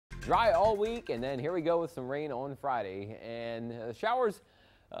Dry all week, and then here we go with some rain on Friday. And showers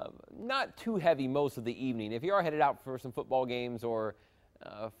not too heavy most of the evening. If you are headed out for some football games or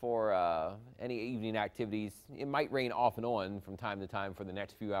for any evening activities, it might rain off and on from time to time for the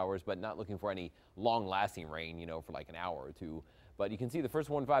next few hours, but not looking for any long-lasting rain, for like an hour or two. But you can see the First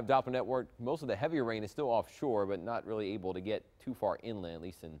 105 Doppler network, most of the heavier rain is still offshore, but not really able to get too far inland, at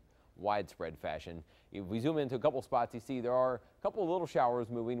least in widespread fashion. If we zoom into a couple spots, you see there are a couple of little showers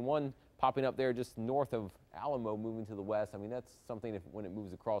moving, one popping up there just north of Alamo moving to the west. I mean, that's something when it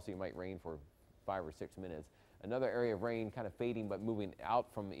moves across, it might rain for 5 or 6 minutes. Another area of rain kind of fading but moving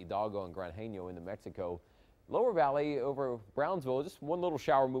out from Hidalgo and Granjeño into Mexico. Lower Valley over Brownsville, just one little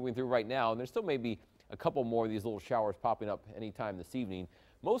shower moving through right now, and there still may be a couple more of these little showers popping up anytime this evening.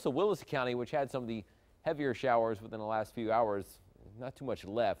 Most of Willacy County, which had some of the heavier showers within the last few hours, not too much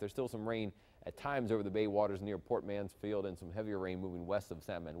left. There's still some rain at times over the Bay Waters near Port Mansfield and some heavier rain moving west of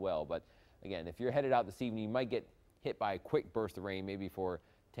San Manuel. But again, if you're headed out this evening, you might get hit by a quick burst of rain, maybe for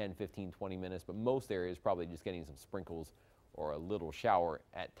 10, 15, 20 minutes, but most areas probably just getting some sprinkles or a little shower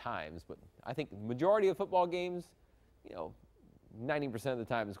at times. But I think the majority of football games, 90% of the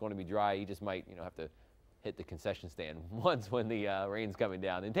time it's going to be dry. You just might, have to hit the concession stand once when the rain's coming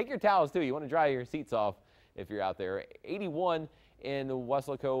down. And take your towels too. You want to dry your seats off if you're out there. 81 in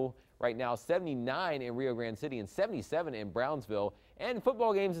Weslaco right now, 79 in Rio Grande City, and 77 in Brownsville. And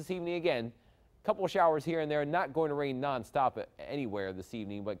football games this evening again. Couple of showers here and there, not going to rain nonstop anywhere this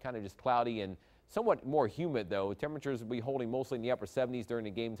evening, but kind of just cloudy and somewhat more humid though. Temperatures will be holding mostly in the upper 70s during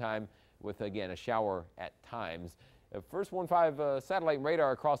the game time with, again, a shower at times. First 1.5 satellite and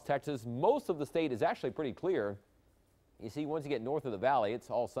radar across Texas. Most of the state is actually pretty clear. You see, once you get north of the valley, it's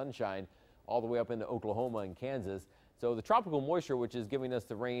all sunshine all the way up into Oklahoma and Kansas. So the tropical moisture, which is giving us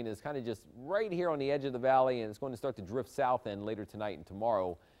the rain, is kind of just right here on the edge of the valley, and it's going to start to drift south end later tonight and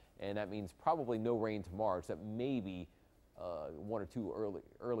tomorrow. And that means probably no rain tomorrow, except maybe 1 or 2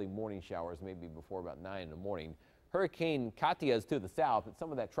 early morning showers, maybe before about 9 in the morning. Hurricane Katia is to the south. It's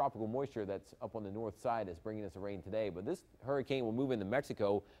some of that tropical moisture that's up on the north side is bringing us the rain today. But this hurricane will move into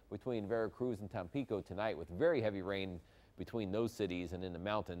Mexico between Veracruz and Tampico tonight with very heavy rain between those cities and in the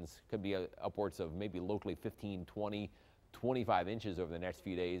mountains. Could be upwards of maybe locally 15, 20, 25 inches over the next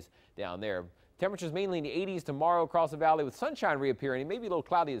few days down there. Temperatures mainly in the 80s tomorrow across the valley with sunshine reappearing. It may be a little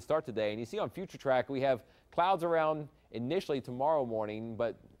cloudy to start today. And you see on Future Track we have clouds around initially tomorrow morning,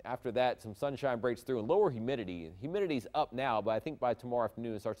 but after that some sunshine breaks through and lower humidity. Humidity's up now, but I think by tomorrow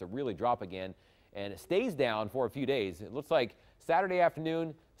afternoon it starts to really drop again. And it stays down for a few days. It looks like Saturday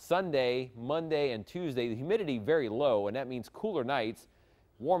afternoon, Sunday, Monday, and Tuesday, the humidity very low, and that means cooler nights,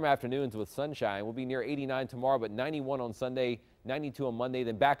 warm afternoons with sunshine. We'll be near 89 tomorrow, but 91 on Sunday, 92 on Monday,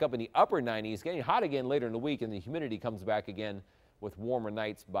 then back up in the upper 90s, getting hot again later in the week, and the humidity comes back again with warmer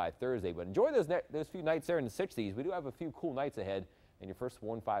nights by Thursday. But enjoy those few nights there in the 60s. We do have a few cool nights ahead in your First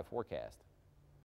 1-5 forecast.